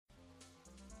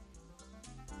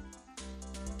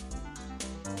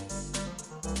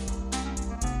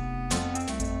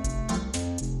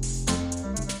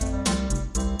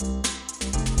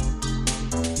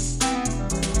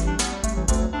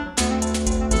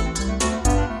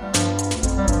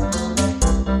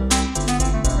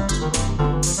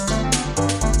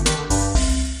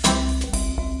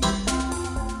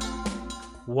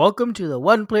Welcome to the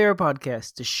One Player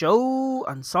Podcast, the show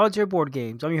on solitaire board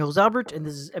games. I'm your host Albert, and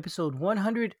this is episode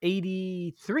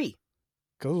 183.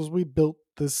 Because we built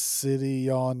this city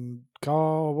on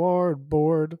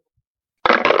cardboard.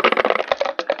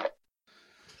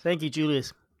 Thank you,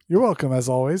 Julius. You're welcome, as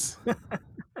always.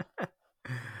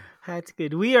 That's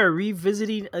good. We are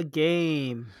revisiting a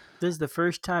game. This is the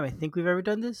first time I think we've ever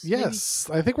done this. Yes,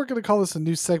 I think we're going to call this a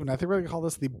new segment. I think we're going to call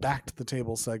this the Back to the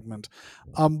Table segment.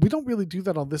 We don't really do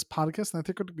that on this podcast, and I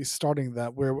think we're going to be starting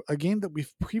that where a game that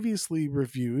we've previously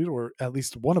reviewed, or at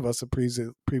least one of us have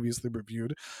previously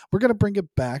reviewed, we're going to bring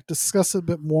it back, discuss it a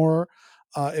bit more.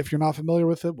 If you're not familiar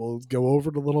with it, we'll go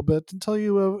over it a little bit and tell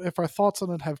you if our thoughts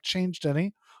on it have changed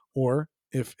any, or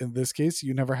if in this case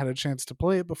you never had a chance to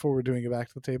play it before we're doing it back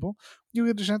to the table, you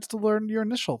get a chance to learn your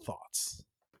initial thoughts.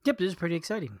 Yep, this is pretty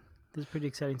exciting. This is pretty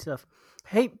exciting stuff.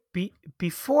 Hey,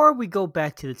 before we go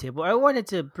back to the table, I wanted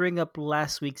to bring up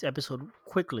last week's episode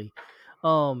quickly.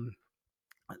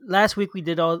 Last week we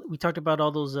talked about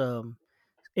all those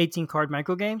 18 card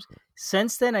micro games.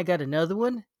 Since then, I got another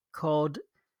one called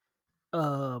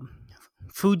um,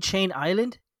 Food Chain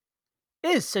Island.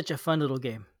 It is such a fun little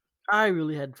game. I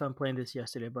really had fun playing this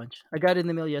yesterday a bunch. I got it in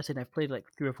the mail yesterday. I've played like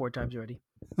 3 or 4 times already.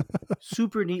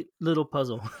 Super neat little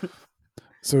puzzle.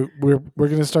 So we're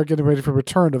going to start getting ready for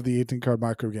return of the 18 card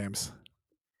micro games.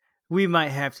 We might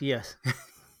have to, yes.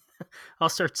 I'll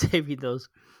start saving those.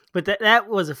 But that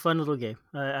was a fun little game.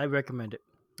 I recommend it.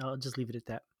 I'll just leave it at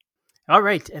that. All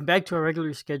right, and back to our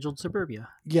regularly scheduled Suburbia.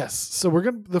 Yes, so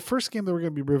the first game that we're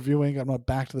going to be reviewing on our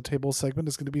Back to the Table segment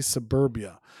is going to be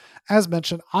Suburbia. As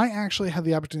mentioned, I actually had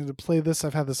the opportunity to play this.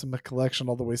 I've had this in my collection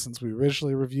all the way since we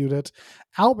originally reviewed it.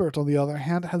 Albert, on the other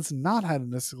hand, has not had it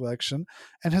in his collection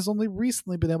and has only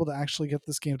recently been able to actually get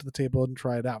this game to the table and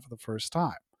try it out for the first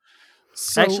time.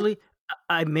 So, actually,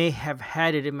 I may have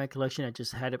had it in my collection. I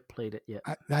just hadn't played it yet.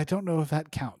 I don't know if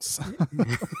that counts.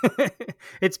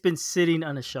 It's been sitting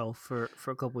on a shelf for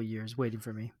a couple of years waiting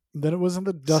for me. Then it was in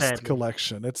the Dust Sadly.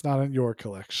 collection. It's not in your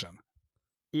collection.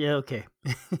 Yeah, okay.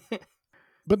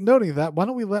 But noting that, why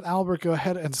don't we let Albert go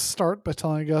ahead and start by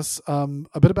telling us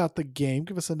a bit about the game,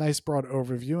 give us a nice broad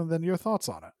overview, and then your thoughts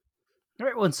on it. All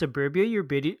right, well, in Suburbia, you're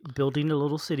building a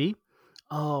little city.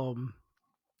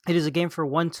 It is a game for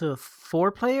 1 to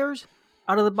 4 players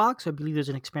out of the box. I believe there's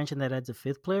an expansion that adds a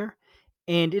 5th player.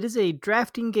 And it is a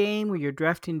drafting game where you're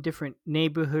drafting different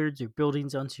neighborhoods or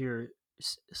buildings onto your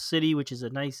city, which is a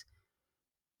nice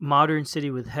modern city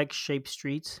with hex-shaped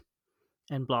streets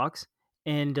and blocks.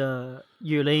 And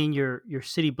you're laying your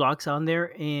city blocks on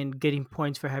there and getting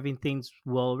points for having things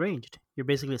well arranged. You're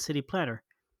basically a city planner.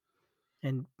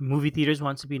 And movie theaters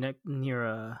wants to be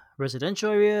near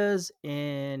residential areas,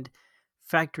 and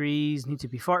factories need to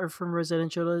be far from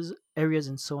residential areas,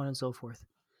 and so on and so forth.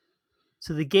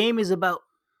 So the game is about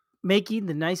making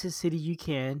the nicest city you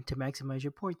can to maximize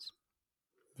your points.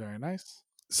 Very nice.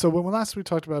 So when last we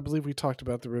talked about, I believe we talked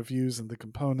about the reviews and the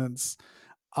components.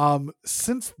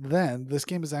 Since then, this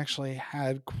game has actually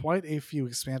had quite a few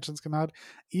expansions come out.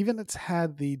 Even it's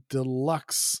had the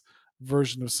deluxe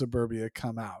version of Suburbia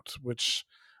come out, which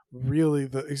really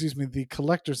the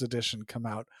collector's edition come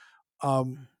out,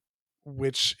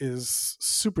 which is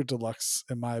super deluxe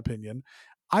in my opinion.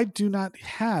 I do not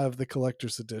have the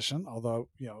collector's edition, although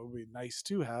it would be nice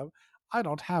to have. I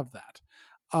don't have that.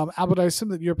 Albert, I assume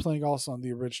that you're playing also on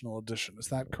the original edition. Is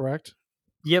that correct?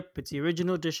 Yep, it's the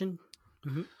original edition.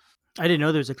 Mm-hmm. I didn't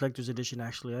know there was a collector's edition,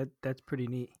 actually. That's pretty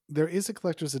neat. There is a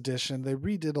collector's edition. They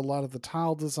redid a lot of the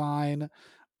tile design,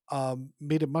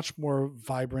 made it much more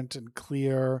vibrant and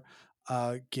clear,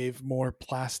 gave more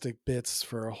plastic bits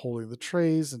for holding the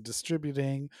trays and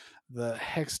distributing. The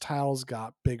hex tiles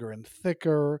got bigger and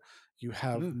thicker. You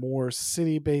have more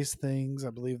city-based things.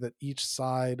 I believe that each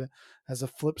side has a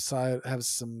flip side, has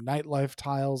some nightlife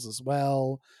tiles as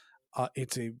well.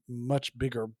 It's a much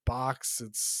bigger box.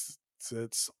 It's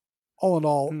all in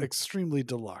all extremely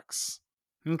deluxe.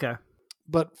 Okay.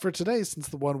 But for today, since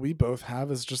the one we both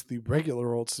have is just the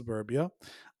regular old Suburbia,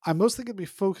 I'm mostly going to be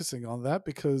focusing on that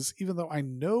because even though I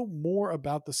know more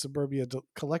about the Suburbia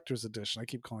Collector's Edition, I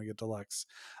keep calling it Deluxe,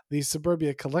 the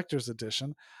Suburbia Collector's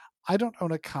Edition, I don't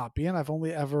own a copy, and I've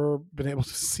only ever been able to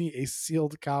see a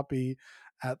sealed copy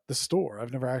at the store.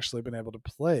 I've never actually been able to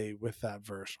play with that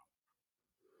version.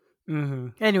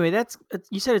 Mm-hmm. Anyway,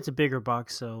 you said it's a bigger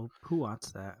box, so who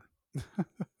wants that?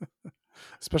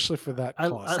 Especially for that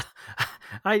cost.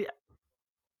 My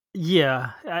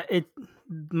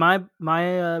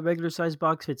regular size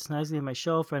box fits nicely on my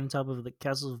shelf right on top of the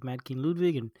Castles of Mad King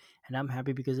Ludwig, and I'm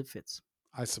happy because it fits.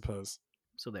 I suppose.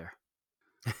 So there.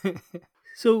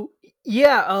 So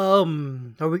yeah,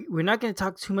 we're not going to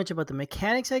talk too much about the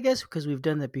mechanics, I guess, because we've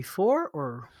done that before,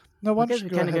 or No, I why don't guess you we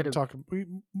go kind of got ahead and to talk?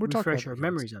 We're talking about refresh the our mechanics.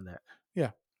 memories on that.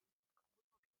 Yeah,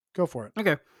 go for it.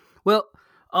 Okay. Well,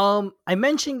 I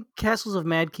mentioned Castles of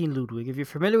Mad King Ludwig. If you're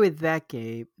familiar with that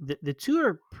game, the two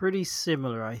are pretty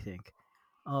similar, I think.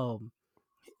 Um,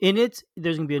 in it,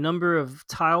 there's going to be a number of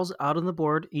tiles out on the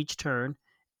board each turn,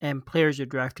 and players are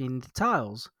drafting the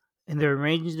tiles, and they're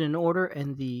arranged in order.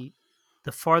 And the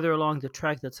farther along the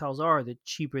track the tiles are, the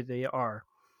cheaper they are.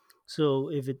 So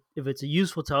if it's a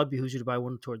useful tile, it behooves you to buy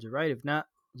one towards the right. If not,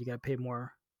 you got to pay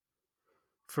more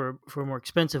for a more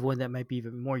expensive one that might be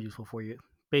even more useful for you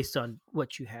based on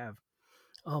what you have.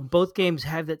 Both games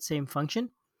have that same function.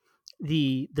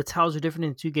 The tiles are different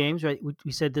in the two games, right?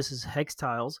 We said this is hex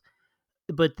tiles,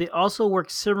 but they also work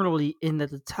similarly in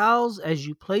that the tiles, as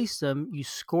you place them, you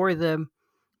score them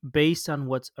based on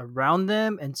what's around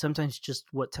them and sometimes just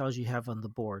what tiles you have on the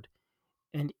board.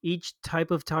 And each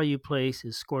type of tile you place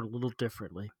is scored a little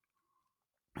differently,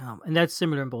 and that's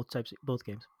similar in both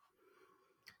games.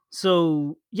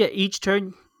 So yeah, each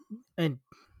turn, and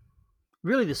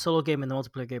really the solo game and the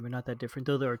multiplayer game are not that different,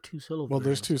 though there are two solo Well,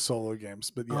 there's versions. two solo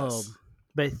games, but Um, yes.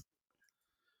 but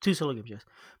two solo games, yes.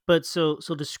 But so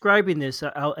describing this,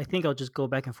 I think I'll just go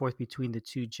back and forth between the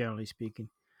two, generally speaking.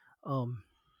 Um,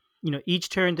 each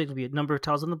turn there will be a number of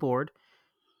tiles on the board.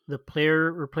 The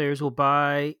player or players will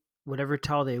buy whatever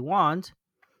tile they want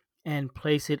and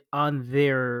place it on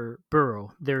their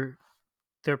burrow, their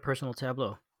personal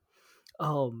tableau.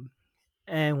 Um,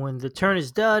 and when the turn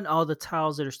is done, all the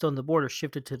tiles that are still on the board are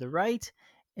shifted to the right,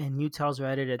 and new tiles are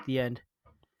added at the end.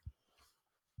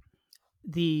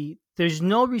 There's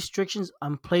no restrictions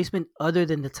on placement other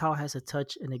than the tile has to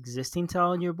touch an existing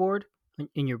tile on your board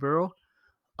in your burrow.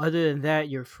 Other than that,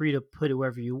 you're free to put it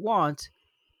wherever you want,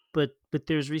 but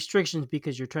there's restrictions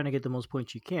because you're trying to get the most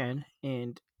points you can,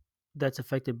 and that's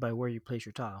affected by where you place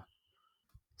your tile.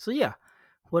 So yeah,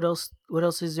 what else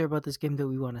is there about this game that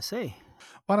we want to say?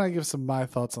 Why don't I give some of my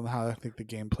thoughts on how I think the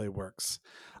gameplay works?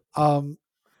 Um,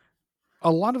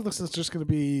 a lot of this is just going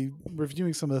to be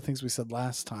reviewing some of the things we said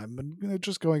last time, and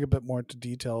just going a bit more into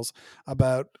details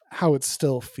about how it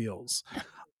still feels.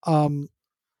 Um,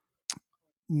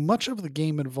 Much of the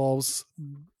game involves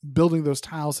building those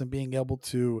tiles and being able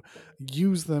to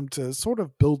use them to sort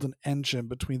of build an engine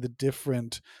between the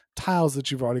different tiles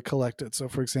that you've already collected. So,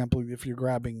 for example, if you're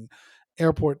grabbing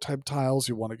airport type tiles,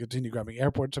 you want to continue grabbing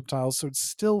airport type tiles. So it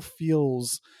still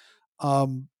feels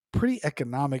pretty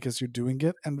economic as you're doing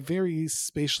it, and very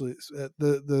spatially.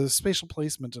 The spatial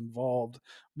placement involved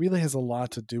really has a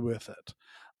lot to do with it.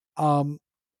 Um,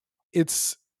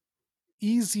 it's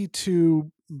easy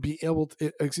to be able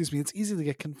to, excuse me, it's easy to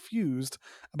get confused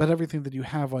about everything that you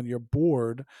have on your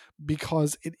board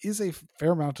because it is a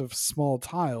fair amount of small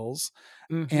tiles,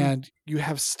 Mm-hmm. and you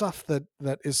have stuff that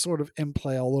is sort of in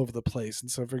play all over the place.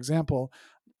 And so, for example,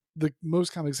 the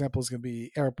most common example is going to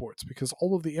be airports, because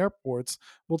all of the airports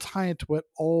will tie into what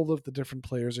all of the different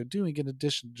players are doing in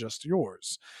addition to just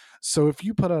yours. So if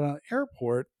you put out an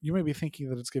airport, you may be thinking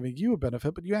that it's giving you a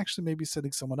benefit, but you actually may be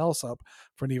setting someone else up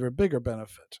for an even bigger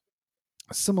benefit.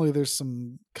 Similarly, there's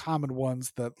some common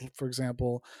ones that, for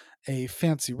example, a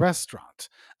fancy restaurant.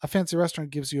 A fancy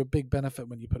restaurant gives you a big benefit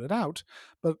when you put it out,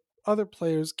 but other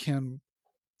players can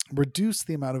reduce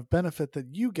the amount of benefit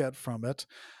that you get from it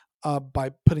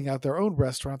by putting out their own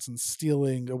restaurants and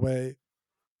stealing away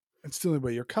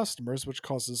your customers, which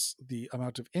causes the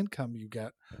amount of income you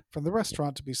get from the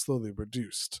restaurant to be slowly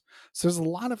reduced. So there's a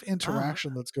lot of Wow,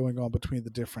 interaction that's going on between the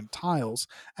different tiles,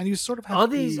 and you sort of have all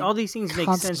to these be all these things make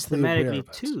sense constantly aware thematically of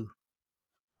it. too.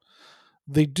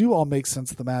 They do all make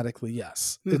sense thematically,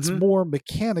 yes. It's Mm-hmm. more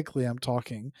mechanically, I'm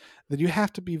talking, that you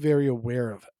have to be very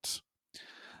aware of it.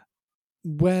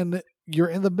 When you're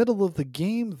in the middle of the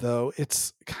game, though,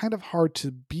 it's kind of hard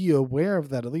to be aware of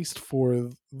that, at least for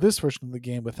this version of the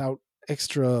game, without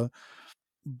extra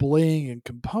bling and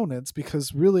components,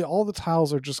 because really all the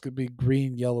tiles are just going to be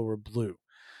green, yellow, or blue,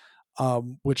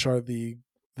 which are the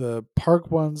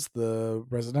park ones, the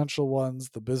residential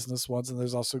ones, the business ones, and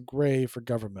there's also gray for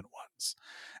government ones.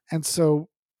 And so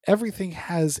everything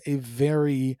has a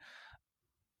very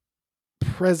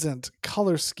present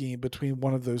color scheme between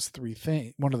one of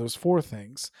those four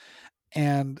things,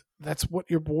 and that's what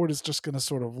your board is just going to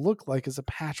sort of look like, as a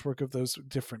patchwork of those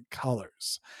different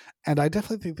colors. And I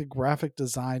definitely think the graphic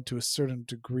design, to a certain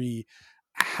degree,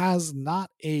 has not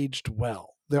aged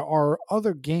well. There are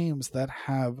other games that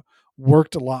have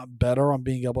worked a lot better on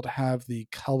being able to have the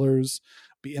colors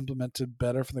be implemented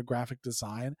better from the graphic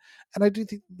design, and I do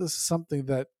think this is something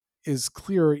that is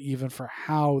clearer even for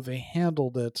how they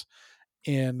handled it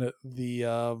in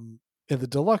the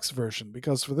deluxe version,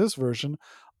 because for this version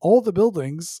all the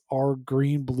buildings are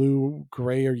green, blue,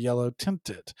 gray, or yellow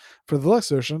tinted. For the deluxe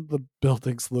version, the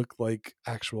buildings look like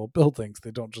actual buildings. They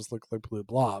don't just look like blue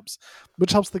blobs,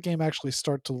 which helps the game actually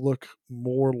start to look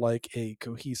more like a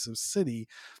cohesive city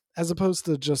as opposed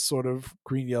to just sort of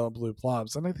green, yellow, blue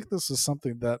blobs. And I think this is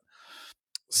something that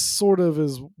sort of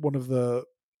is one of the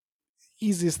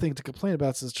easiest thing to complain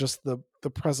about, is just the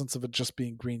presence of it just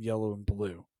being green, yellow, and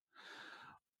blue.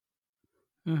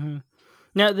 Hmm.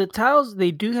 Now the tiles,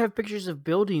 they do have pictures of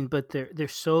buildings, but they're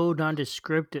so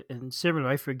nondescript and similar.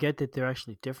 I forget that they're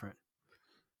actually different,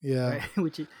 Yeah, right?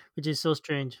 Which is so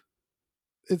strange.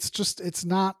 it's just it's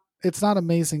not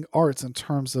amazing arts in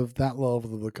terms of that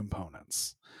level of the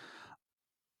components.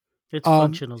 It's Um,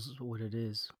 functional, is what it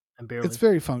is, and it's barely.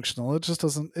 very functional. It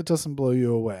doesn't blow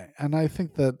you away, and I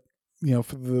think that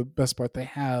for the best part they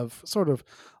have sort of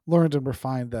learned and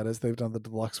refined that as they've done the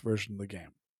deluxe version of the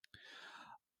game.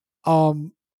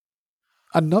 Um,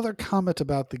 Another comment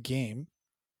about the game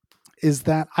is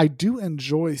that I do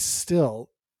enjoy still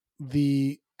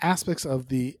the aspects of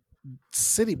the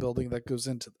city building that goes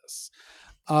into this.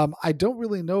 I don't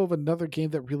really know of another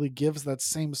game that really gives that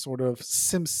same sort of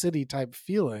Sim City type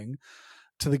feeling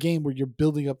to the game, where you're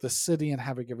building up the city and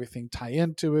having everything tie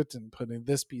into it and putting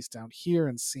this piece down here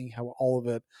and seeing how all of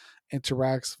it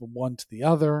interacts from one to the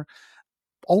other.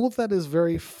 All of that is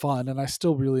very fun, and I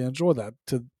still really enjoy that.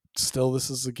 To still, this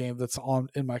is a game that's on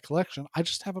in my collection. I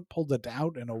just haven't pulled it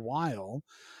out in a while.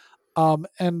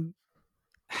 And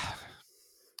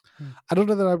Hmm. I don't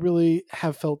know that I really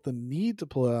have felt the need to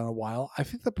pull it out in a while. I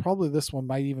think that probably this one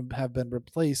might even have been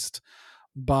replaced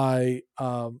by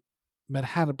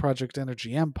Manhattan Project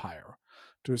Energy Empire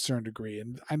to a certain degree.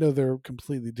 And I know they're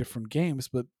completely different games,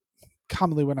 but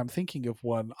commonly when I'm thinking of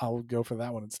one, I'll go for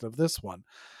that one instead of this one.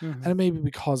 Hmm. And it may be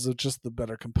because of just the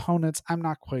better components. I'm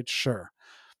not quite sure.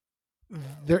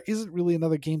 There isn't really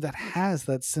another game that has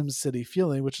that SimCity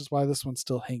feeling, which is why this one's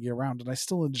still hanging around. And I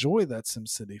still enjoy that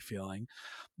SimCity feeling,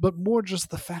 but more just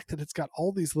the fact that it's got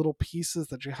all these little pieces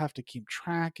that you have to keep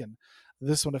track, and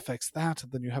this one affects that.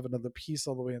 And then you have another piece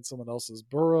all the way in someone else's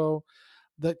burrow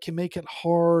that can make it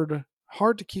hard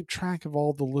to keep track of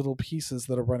all the little pieces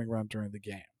that are running around during the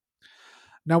game.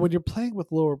 Now, when you're playing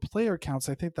with lower player counts,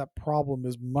 I think that problem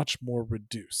is much more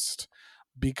reduced,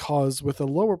 because with a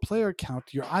lower player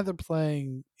count, you're either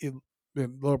playing in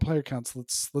lower player counts.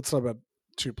 Let's talk about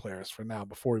two players for now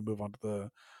before we move on to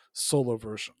the solo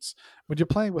versions. When you're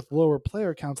playing with lower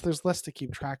player counts, there's less to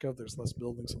keep track of. There's less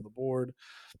buildings on the board,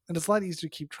 and it's a lot easier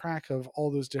to keep track of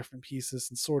all those different pieces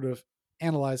and sort of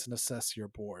analyze and assess your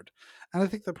board. And I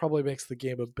think that probably makes the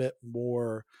game a bit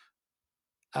more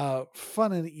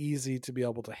fun and easy to be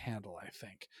able to handle, I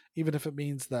think, even if it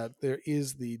means that there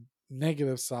is the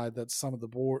negative side that some of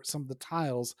the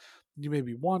tiles you may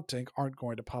be wanting aren't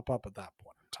going to pop up at that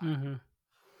point in time.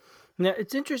 Hmm. Now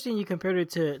it's interesting you compared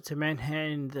it to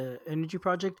Manhattan, the Energy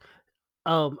Project.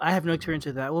 I have no experience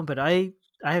with that one, but I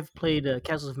have played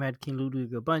Castles of Mad King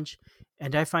Ludwig a bunch,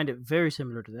 and I find it very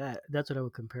similar to that. That's what I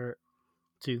would compare it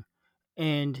to.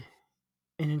 And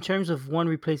and in terms of one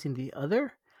replacing the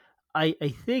other, I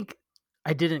think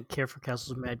I didn't care for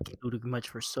Castles of Mad King Ludwig much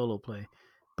for solo play,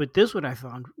 but this one I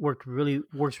found works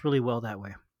really well that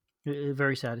way.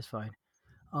 Very satisfied.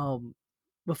 Um,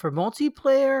 but for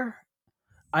multiplayer,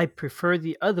 I prefer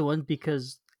the other one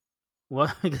because,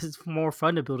 well, because it's more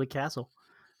fun to build a castle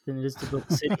than it is to build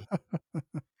a city.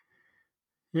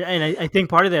 Yeah, and I think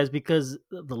part of that is because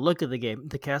of the look of the game.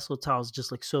 The castle tiles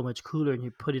just look so much cooler, and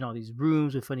you put in all these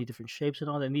rooms with funny different shapes and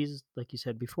all that. And these, like you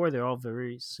said before, they're all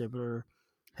very similar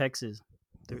hexes.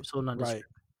 They're so Right. nondescript.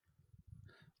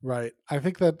 Right. I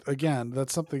think that again,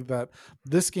 that's something that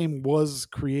this game was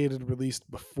created, released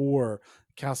before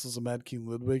Castles of Mad King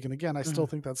Ludwig. And again, I still Mhm.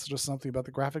 think that's just something about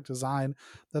the graphic design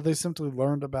that they simply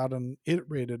learned about and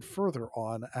iterated further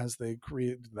on as they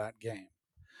created that game.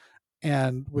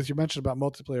 And with your mention about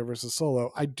multiplayer versus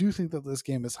solo, I do think that this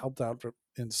game has helped out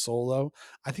in solo.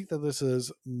 I think that this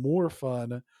is more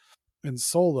fun in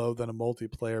solo than a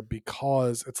multiplayer,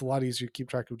 because it's a lot easier to keep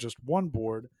track of just one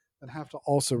board and have to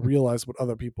also realize what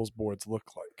other people's boards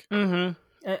look like. Mhm.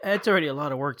 It's already a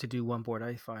lot of work to do one board.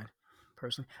 I find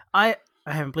personally. I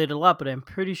haven't played a lot, but I'm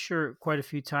pretty sure quite a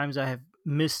few times I have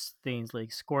missed things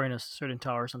like scoring a certain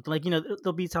tile or something. Like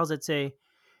there'll be tiles that say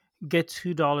get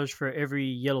 $2 for every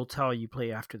yellow tile you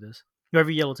play after this, or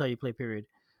every yellow tile you play. Period.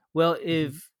 Well,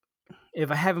 Mm-hmm.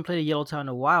 if I haven't played a yellow tile in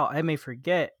a while, I may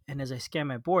forget, and as I scan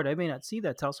my board, I may not see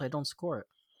that tile, so I don't score it.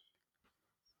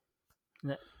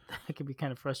 And that, that can be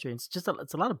kind of frustrating. It's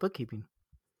a lot of bookkeeping.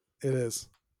 It is.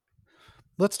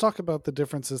 let's talk about the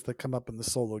differences that come up in the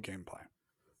solo gameplay.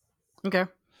 Okay.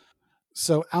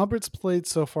 So Albert's played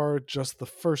so far just the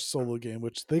first solo game,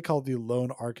 which they call the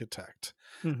Lone Architect.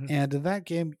 Hmm. And in that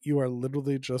game, you are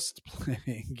literally just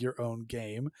playing your own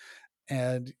game,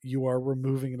 and you are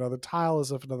removing another tile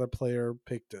as if another player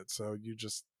picked it. So you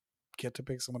just get to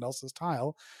pick someone else's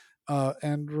tile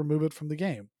and remove it from the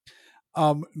game.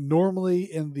 Normally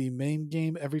in the main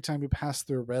game, every time you pass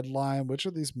through a red line, which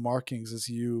are these markings as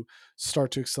you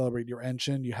start to accelerate your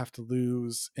engine, you have to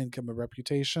lose income and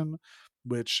reputation,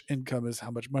 which income is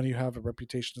how much money you have, and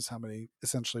reputation is how many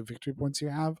essentially victory points you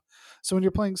have. So when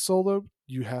you're playing solo,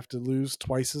 you have to lose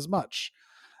twice as much.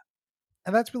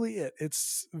 And that's really it.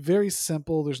 It's very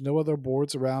simple. There's no other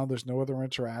boards around, there's no other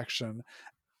interaction.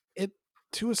 It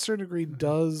to a certain degree Hmm.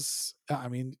 does, I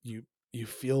mean, you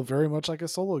feel very much like a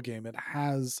solo game. It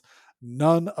has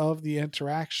none of the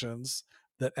interactions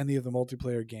that any of the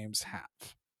multiplayer games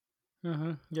have.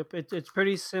 Hmm. Yep. It's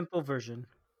pretty simple version.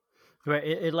 Right.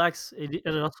 It lacks. It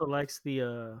also lacks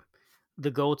the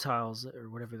goal tiles or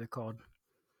whatever they're called.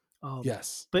 Um,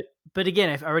 Yes. but but again,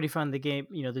 I've already found the game.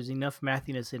 There's enough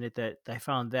mathiness in it that I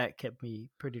found that kept me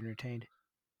pretty entertained,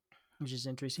 which is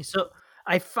interesting. So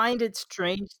I find it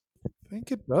strange. I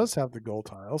think it does have the goal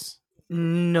tiles.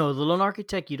 No, the Lone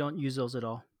Architect, you don't use those at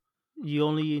all. You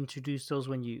only introduce those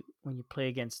when you play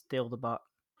against Dale the Bot.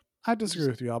 I Which disagree is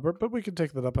with you, Albert, but we can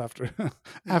take that up after yeah.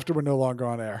 after we're no longer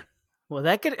on air. Well,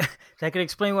 that could that could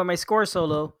explain why my score is so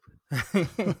low.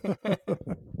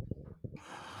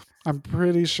 I'm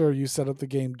pretty sure you set up the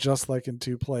game just like in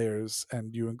two players,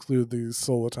 and you include the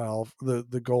solo tile,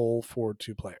 the goal for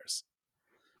two players.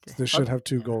 So Okay. they should have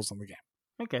two Yeah. goals in the game.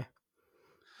 Okay.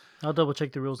 I'll double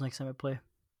check the rules next time I play.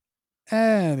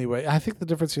 Anyway, I think the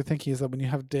difference you're thinking is that when you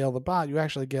have Dale the bot, you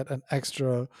actually get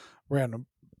random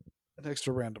an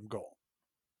extra random goal.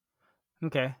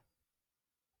 Okay.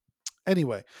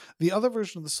 Anyway, the other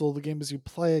version of the solo game is you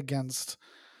play against,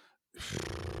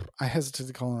 I hesitate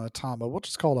to call it an automa. We'll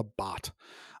just call it a bot.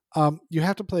 You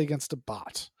have to play against a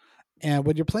bot, and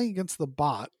when you're playing against the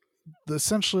bot,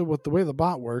 essentially what the way the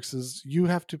bot works is you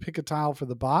have to pick a tile for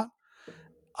the bot,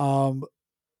 um,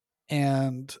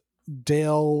 and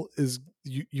Dale is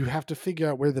you have to figure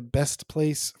out where the best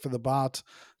place for the bot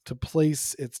to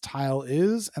place its tile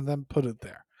is, and then put it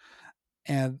there.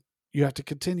 And you have to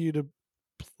continue to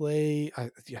you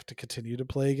have to continue to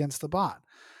play against the bot.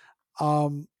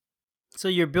 Um, So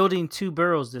you're building two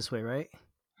burrows this way, right?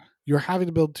 you're having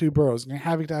to build two burrows, and you're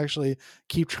having to actually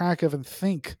keep track of and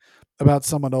think about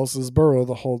someone else's burrow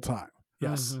the whole time.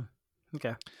 Yes. Mm-hmm.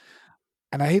 Okay.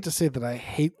 And I hate to say that I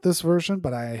hate this version,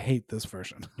 but I hate this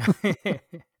version.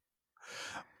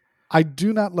 I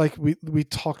do not like we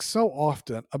talk so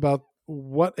often about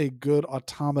what a good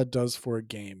automa does for a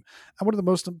game. And one of the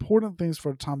most important things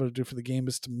for automa to do for the game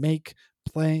is to make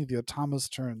playing the automa's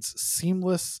turns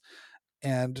seamless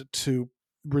and to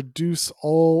reduce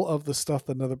all of the stuff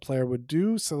that another player would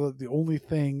do so that the only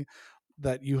thing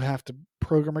that you have to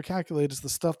program or calculate is the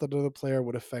stuff that another player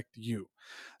would affect you.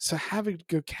 So having to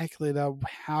go calculate out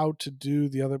how to do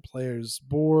the other player's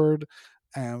board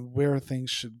and where things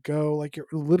should go, like you're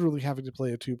literally having to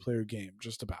play a two-player game,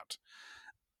 just about.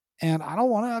 And I don't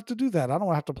want to have to do that. I don't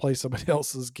want to have to play somebody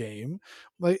else's game.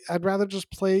 Like I'd rather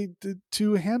just play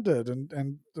two-handed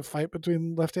and the fight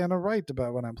between left hand and right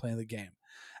about when I'm playing the game.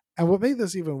 And what made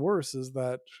this even worse is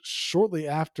that shortly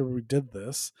after we did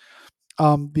this,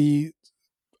 the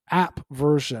app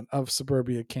version of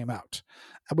Suburbia came out.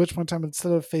 At which point time,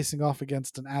 instead of facing off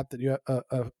against an app that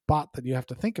a bot that you have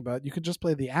to think about, you could just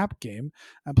play the app game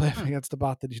and play Hmm. against a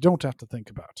bot that you don't have to think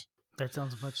about. That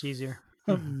sounds much easier.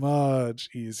 Much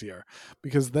easier,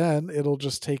 because then it'll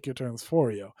just take your turns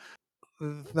for you.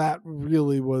 That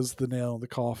really was the nail in the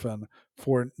coffin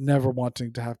for never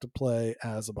wanting to have to play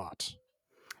as a bot.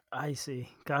 I see.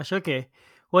 Gosh. Okay.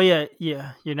 Well, yeah,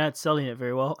 yeah. You're not selling it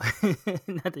very well.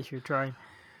 Not that you're trying,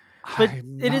 but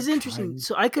I'm it is not interesting. trying.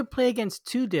 So I could play against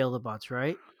two Dale the bots,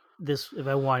 right? This, if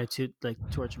I wanted to, like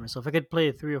torture myself, I could play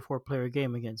a 3 or 4 player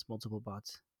game against multiple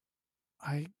bots.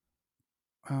 I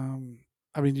um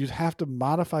I mean, you'd have to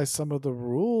modify some of the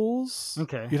rules.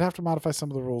 Okay. You'd have to modify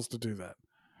some of the rules to do that,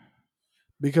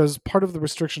 because part of the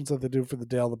restrictions that they do for the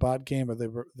Dale the Bot game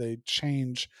are they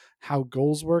change how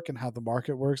goals work and how the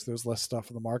market works. There's less stuff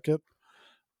in the market.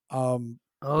 But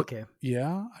Okay.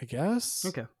 yeah, I guess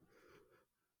Okay.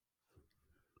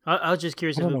 I was just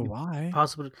curious I if it don't would know be why.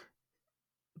 possible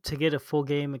to get a full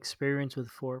game experience with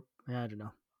four. I don't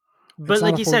know. But It's not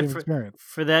like a you full said, game experience.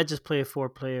 for that, just play a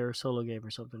 4-player solo game or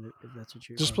something if that's what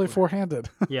you're Just going play for. four-handed.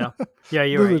 Yeah, yeah,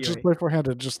 you're right. Literally, You're just play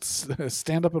four-handed. Just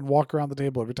stand up and walk around the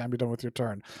table every time you're done with your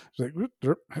turn. It's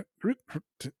like,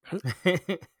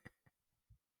 right.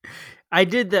 I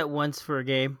did that once for a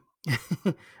game.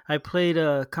 I played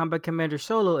Combat Commander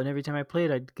solo, and every time I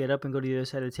played, I'd get up and go to the other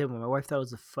side of the table. My wife thought it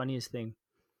was the funniest thing,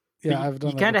 but yeah, I've you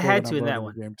done that kind of before had when to I'm in that learning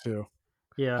one. a game too.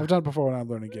 Yeah. I've done it before when I'm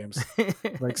learning games,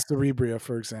 like Cerebria,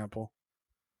 for example.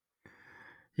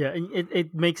 Yeah, and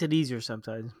it makes it easier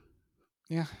sometimes,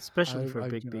 Yeah, especially for a I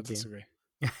big, do not big game. disagree.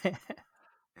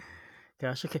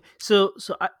 Gosh, okay. So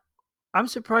I'm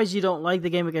surprised you don't like the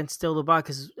game against Still the Bot,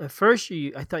 because at first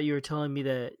I thought you were telling me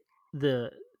that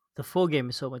the the full game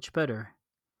is so much better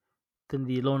than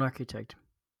the Lone Architect.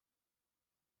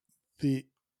 The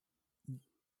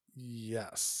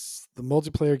Yes, the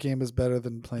multiplayer game is better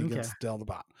than playing Okay. against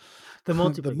Deltabot. The The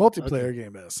multiplayer game. Okay. multiplayer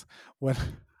game is when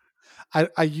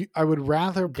I would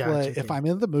rather Gotcha. play if Okay. I'm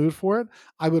in the mood for it.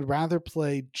 I would rather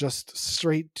play just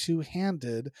straight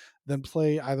two-handed than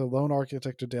play either Lone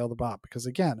Architect or Dale the Bot, because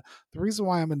again, the reason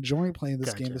why I'm enjoying playing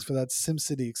this game Gotcha. is for that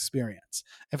SimCity experience.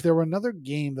 If there were another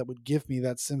game that would give me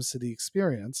that SimCity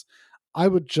experience, I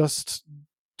would just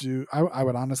I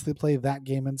would honestly play that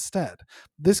game instead.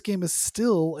 This game is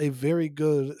still a very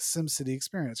good SimCity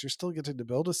experience. You're still getting to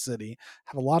build a city,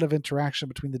 have a lot of interaction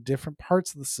between the different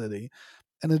parts of the city,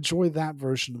 and enjoy that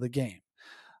version of the game.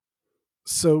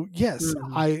 So yes,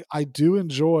 Hmm. I do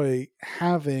enjoy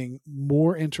having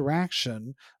more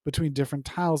interaction between different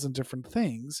tiles and different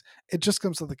things. It just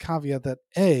comes with the caveat that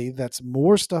A, that's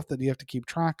more stuff that you have to keep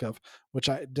track of, which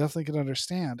I definitely can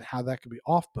understand how that could be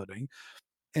off-putting.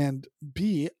 And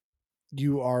B,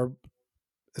 you are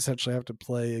essentially have to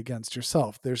play against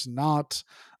yourself. There's not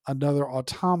another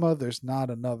automa, there's not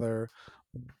another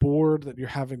board that you're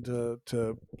having to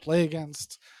play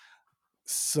against.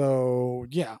 So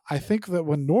yeah, I think that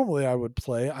when normally I would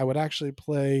play, I would actually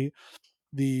play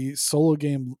the solo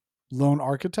game Lone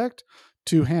Architect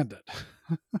two-handed.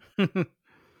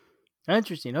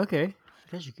 Interesting. Okay.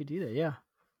 I guess you could do that. Yeah.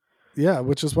 Yeah,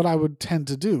 which is what I would tend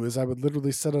to do is I would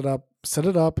literally set it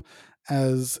up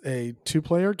as a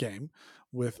two-player game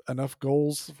with enough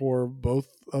goals for both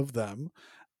of them.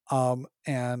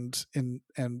 And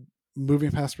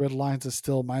moving past red lines is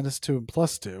still -2 and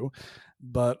 +2,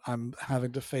 but I'm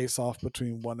having to face off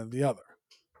between one and the other.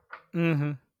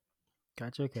 Mm-hmm.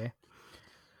 Gotcha. Okay.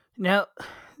 Now,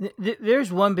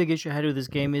 there's one big issue I had with this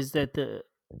game is that the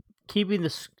keeping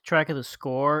the track of the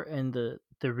score and the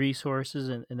resources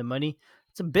and the money,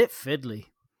 it's a bit fiddly.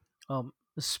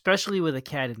 Especially with a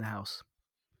cat in the house,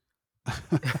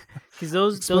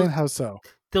 because Explain how so.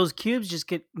 those cubes just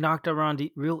get knocked around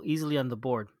real easily on the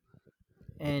board,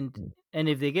 and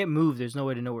if they get moved, there's no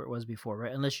way to know where it was before,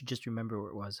 right? Unless you just remember where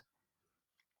it was.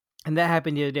 And that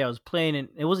happened the other day. I was playing, and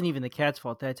it wasn't even the cat's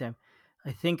fault that time.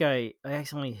 I think I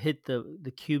accidentally hit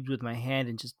the cubes with my hand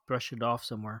and just brushed it off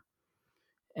somewhere.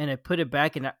 And I put it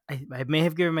back, and I may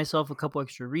have given myself a couple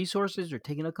extra resources or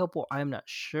taken a couple. I'm not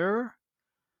sure.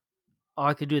 All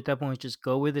I could do at that point was just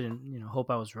go with it and hope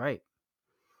I was right.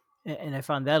 And I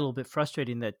found that a little bit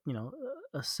frustrating. That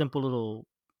a simple little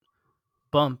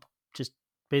bump just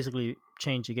basically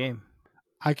changed the game.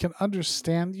 I can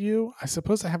understand you. I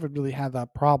suppose I haven't really had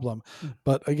that problem. Mm.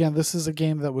 But again, this is a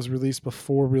game that was released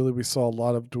before really we saw a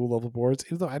lot of dual level boards,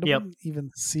 even though I Yep. wouldn't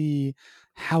even see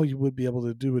how you would be able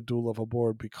to do a dual level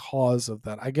board because of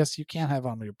that. I guess you can't have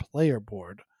on your player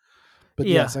board. But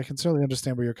yes, Yeah. I can certainly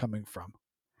understand where you're coming from.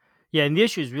 Yeah, and the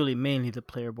issue is really mainly the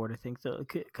player board. I think though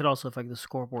it could also affect the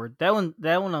scoreboard. That one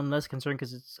I'm less concerned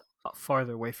because it's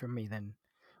farther away from me than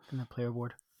the player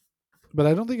board. But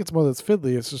I don't think it's more that's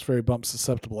fiddly. It's just very bump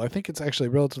susceptible. I think it's actually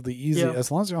relatively easy Yeah. as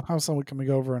long as you don't have someone coming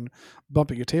over and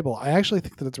bumping your table. I actually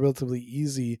think that it's relatively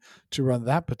easy to run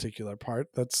that particular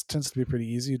part. That tends to be pretty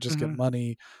easy. You just get Hmm.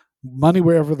 money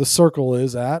wherever the circle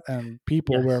is at, and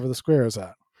people Yes. wherever the square is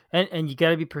at. And you got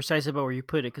to be precise about where you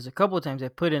put it, because a couple of times I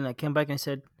put it and I came back and I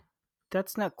said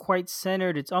that's not quite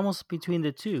centered. It's almost between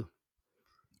the two,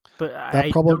 but That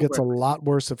I problem know gets where a it was. lot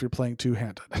worse if you're playing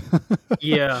two-handed,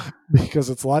 Yeah. because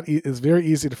it's very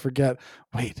easy to forget.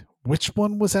 Wait, which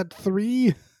one was at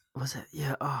 3? Was it?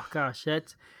 Yeah. Oh gosh,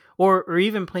 that's or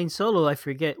even playing solo. I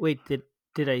forget. Wait,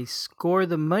 did I score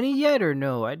the money yet or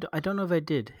no? I don't know if I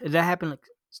did. That happened,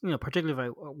 like particularly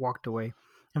if I walked away,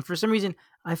 and for some reason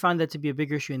I found that to be a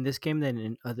bigger issue in this game than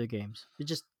in other games. It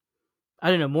just I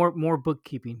don't know, more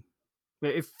bookkeeping.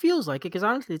 It feels like it, because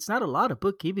honestly, it's not a lot of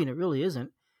bookkeeping. It really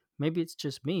isn't. Maybe it's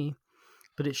just me,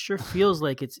 but it sure feels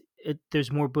like it.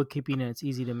 There's more bookkeeping and it's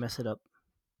easy to mess it up.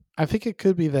 I think it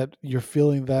could be that you're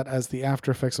feeling that as the after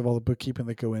effects of all the bookkeeping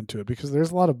that go into it, because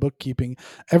there's a lot of bookkeeping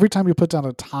every time you put down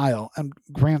a tile. And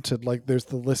granted, like there's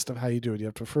the list of how you do it. You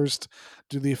have to first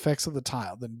do the effects of the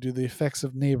tile, then do the effects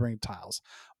of neighboring tiles.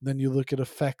 Then you look at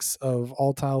effects of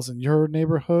all tiles in your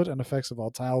neighborhood and effects of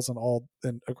all tiles and all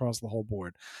and across the whole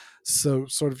board. So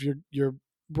sort of you're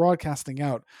broadcasting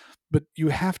out, but you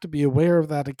have to be aware of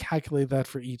that and calculate that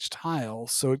for each tile.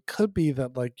 So it could be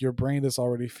that like your brain is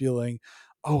already feeling,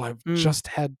 oh, I've Mm. just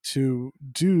had to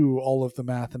do all of the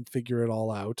math and figure it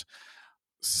all out.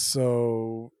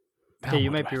 So Yeah, now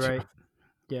you what do might I be do? right.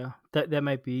 Yeah, that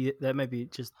might be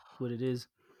just what it is.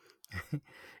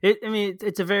 I mean,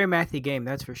 it's a very mathy game,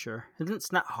 that's for sure.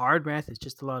 It's not hard math; it's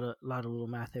just a lot of little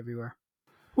math everywhere,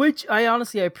 which I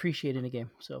appreciate in a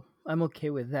game. So I'm okay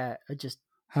with that. I just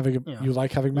you know, You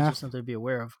like having it's just math? something to be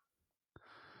aware of.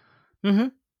 Mm-hmm.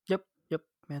 Yep. Yep.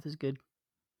 Math is good.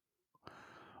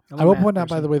 I'm I a will math point out,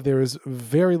 by person. the way, there is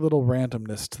very little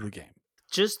randomness to the game.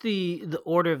 Just the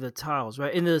order of the tiles,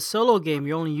 right? In the solo game,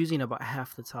 you're only using about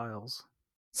half the tiles.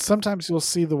 Sometimes you'll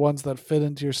see the ones that fit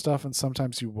into your stuff, and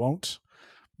sometimes you won't.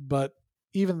 But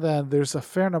even then, there's a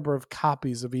fair number of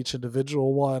copies of each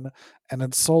individual one, and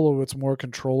in solo, it's more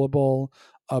controllable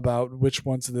about which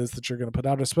ones it is that you're going to put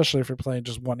out. Especially if you're playing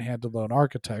just one hand alone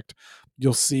architect,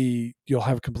 you'll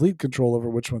have complete control over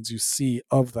which ones you see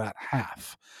of that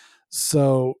half.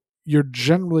 So you're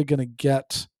generally going to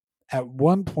get at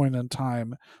one point in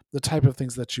time the type of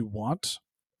things that you want,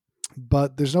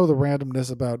 but there's no other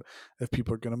randomness about if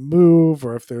people are going to move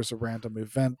or if there's a random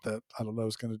event that I don't know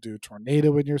is going to do a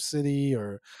tornado in your city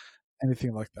or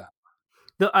anything like that.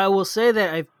 I will say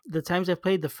that the times I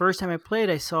played, the first time I played,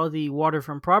 I saw the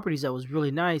waterfront properties that was really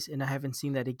nice, and I haven't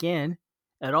seen that again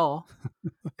at all.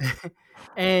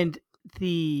 And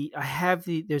I have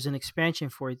there's an expansion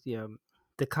for it,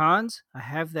 the cons. I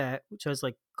have that, which has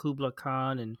like Kubla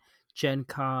Khan and Gen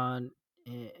Con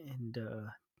and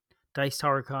Dice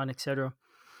Tower Con, etc.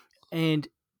 And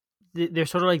they're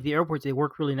sort of like the airports; they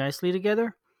work really nicely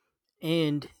together.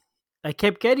 And I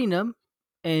kept getting them,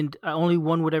 and only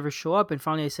one would ever show up. And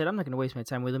finally, I said, I'm not going to waste my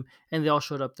time with them, and they all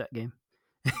showed up that game.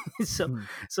 so, Hmm.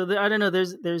 I don't know.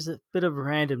 There's a bit of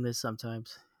randomness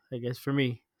sometimes, I guess, for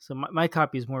me. So my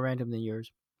copy is more random than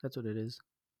yours. That's what it is.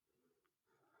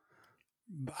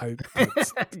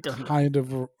 That's I don't know.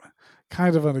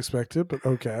 kind of unexpected, but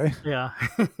okay. Yeah.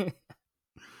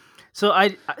 So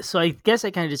I guess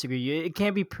I kind of disagree. It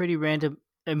can be pretty random.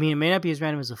 I mean, it may not be as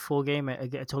random as a full game. I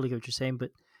totally get what you're saying,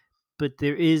 but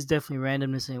there is definitely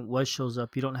randomness in what shows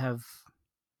up. You don't have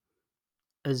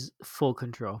as full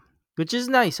control, which is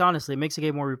nice. Honestly, it makes the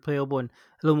game more replayable and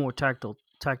a little more tactical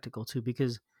too.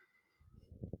 Because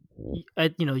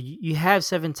you have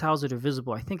 7 tiles that are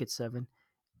visible. I think it's seven,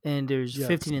 and there's Yes,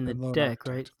 15 in the in Lone deck,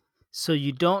 right? Architect. So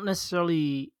you don't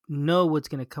necessarily know what's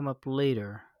going to come up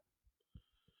later,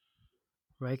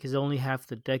 right? Because only half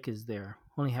the deck is there.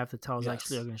 Only half the tiles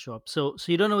actually are Yes. going to show up. So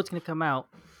you don't know what's going to come out,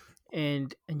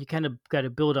 and you kind of got to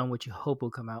build on what you hope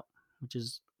will come out, which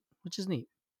is neat.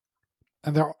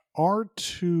 And there are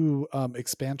two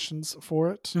expansions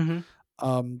Mm-hmm.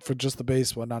 for just the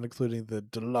base one, not including the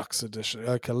deluxe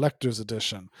edition, collector's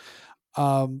edition.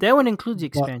 That one includes the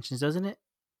But expansions, doesn't it?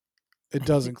 it I think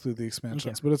does it. include the Okay.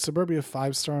 expansions. But it's Suburbia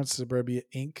 5 Star and Suburbia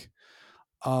Inc.,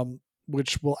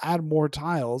 which will add more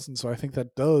tiles. And so I think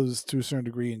that does, to a certain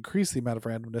degree, increase the amount of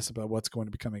randomness about what's going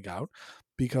to be coming out,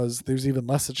 because there's even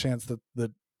less a chance that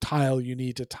the tile you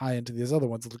need to tie into these other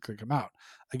ones will come out.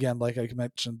 Again, like I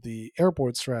mentioned, the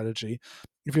airport strategy,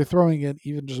 if you're throwing in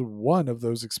even just one of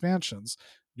those expansions,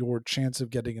 your chance of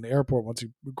getting an airport once you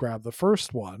grab the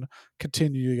first one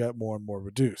continue to get more and more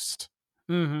reduced.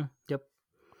 Mm-hmm. Yep.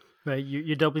 Right.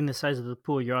 You're doubling the size of the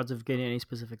pool. Your odds of getting any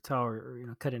specific tower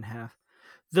are cut in half.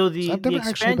 Though So I've the never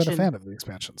actually been a expansion, fan of the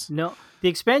expansions. no, the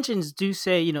expansions do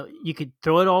say you could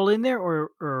throw it all in there,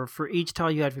 or for each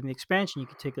tile you add from the expansion, you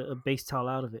could take a base tile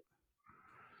out of it,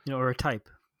 or a type.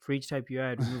 For each type you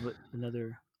add, remove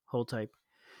another whole type,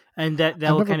 and that I've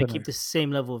will never kind of been keep a the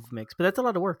same level of mix. But that's a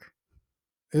lot of work.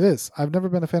 It is. I've never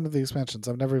been a fan of the expansions.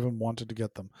 I've never even wanted to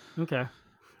get them. Okay.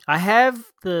 I have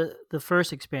the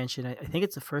first expansion. I think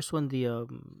it's the first one. The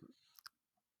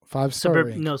 5 Star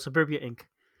Inc. Suburbia Inc.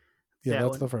 Yeah, That that's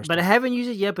one, the first but I one. haven't used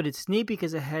it yet. But it's neat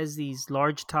because it has these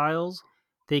large tiles.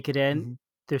 They could end. Hmm.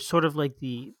 They're sort of like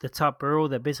the top burrow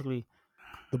that basically,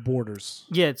 The borders.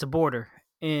 yeah, it's a border,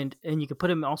 and you can put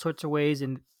them in all sorts of ways,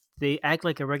 and they act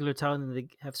like a regular tile, and they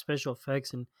have special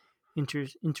effects and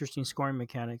interesting scoring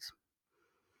mechanics.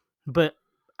 But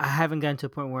I haven't gotten to a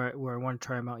point where I want to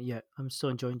try them out yet. I'm still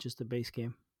enjoying just the base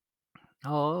game.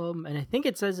 And I think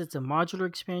it says it's a modular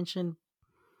expansion,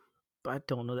 I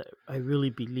don't know that I really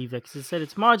believe that, because it said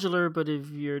it's modular, but if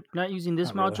you're not using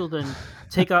this Not really. module, then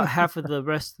take out half of the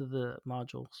rest of the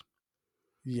modules.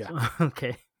 Yeah. So,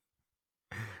 okay.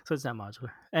 So it's not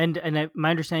modular. And my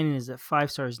understanding is that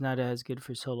 5-star is not as good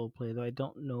for solo play, though I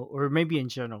don't know, or maybe in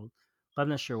general, but I'm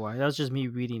not sure why. That was just me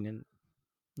reading and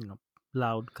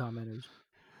loud commenters.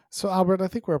 So Albert, I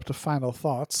think we're up to final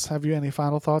thoughts. Have you any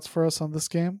final thoughts for us on this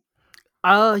game?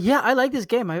 Yeah, I like this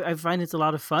game. I find it's a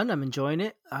lot of fun. I'm enjoying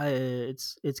it.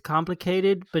 It's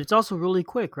complicated, but it's also really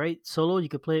quick, right? Solo, you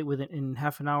could play it in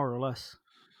half an hour or less.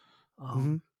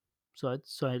 Mm-hmm.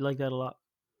 So I like that a lot.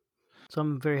 So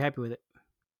I'm very happy with it.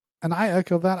 And I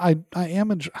echo that. I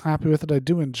am happy with it. I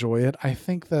do enjoy it. I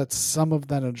think that some of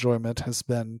that enjoyment has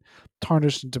been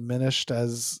tarnished and diminished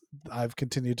as I've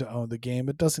continued to own the game.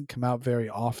 It doesn't come out very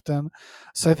often.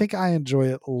 So I think I enjoy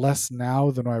it less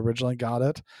now than when I originally got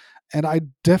it. And I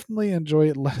definitely enjoy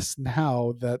it less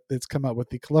now that it's come out with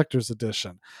the collector's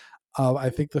edition. I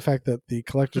think the fact that the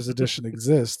collector's edition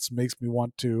exists makes me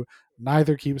want to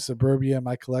neither keep Suburbia in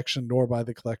my collection nor buy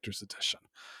the collector's edition.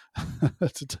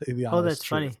 To tell you the honest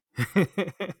truth. Funny.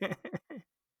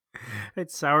 It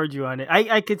soured you on it.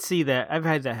 I could see that. I've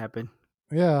had that happen.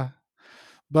 Yeah.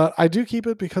 But I do keep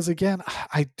it because, again,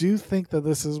 I do think that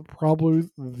this is probably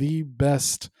the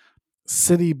best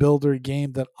city builder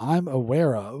game that I'm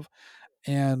aware of.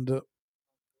 And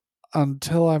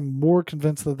until I'm more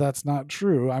convinced that that's not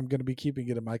true, I'm going to be keeping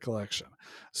it in my collection.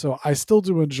 So I still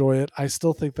do enjoy it. I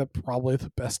still think that probably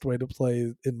the best way to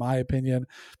play, in my opinion,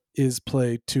 is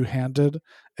play two-handed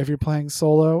if you're playing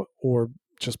solo, or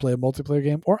just play a multiplayer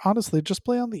game, or honestly, just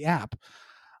play on the app.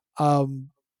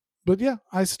 But yeah,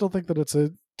 I still think that it's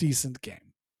a decent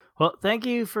game. Well, thank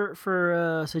you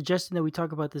for suggesting that we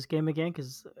talk about this game again,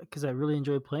 because I really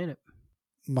enjoyed playing it.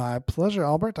 My pleasure,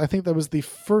 Albert. I think that was the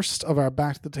first of our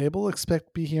Back to the Table. Expect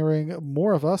to be hearing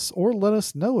more of us, or let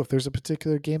us know if there's a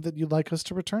particular game that you'd like us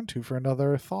to return to for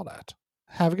another thought at.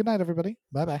 Have a good night, everybody.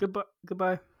 Bye-bye.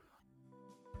 Goodbye.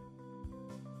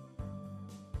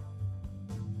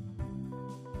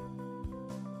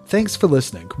 Thanks for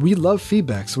listening. We love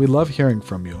feedback, so we love hearing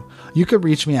from you. You can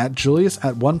reach me at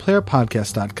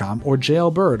julius@oneplayerpodcast.com or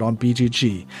JLBird on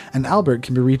BGG, and Albert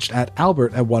can be reached at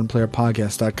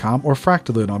albert@oneplayerpodcast.com or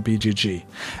Fractalud on BGG.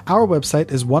 Our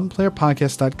website is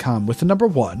oneplayerpodcast.com with the number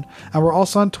 1, and we're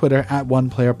also on Twitter at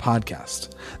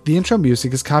oneplayerpodcast. The intro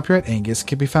music is copyright Angus and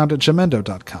can be found at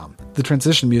jamendo.com. The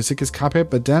transition music is copyright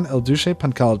by Dan Elduce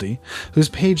Pancaldi, whose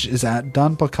page is at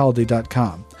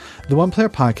donpancaldi.com. The One Player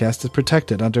Podcast is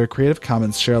protected under a Creative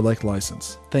Commons share-alike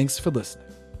license. Thanks for listening.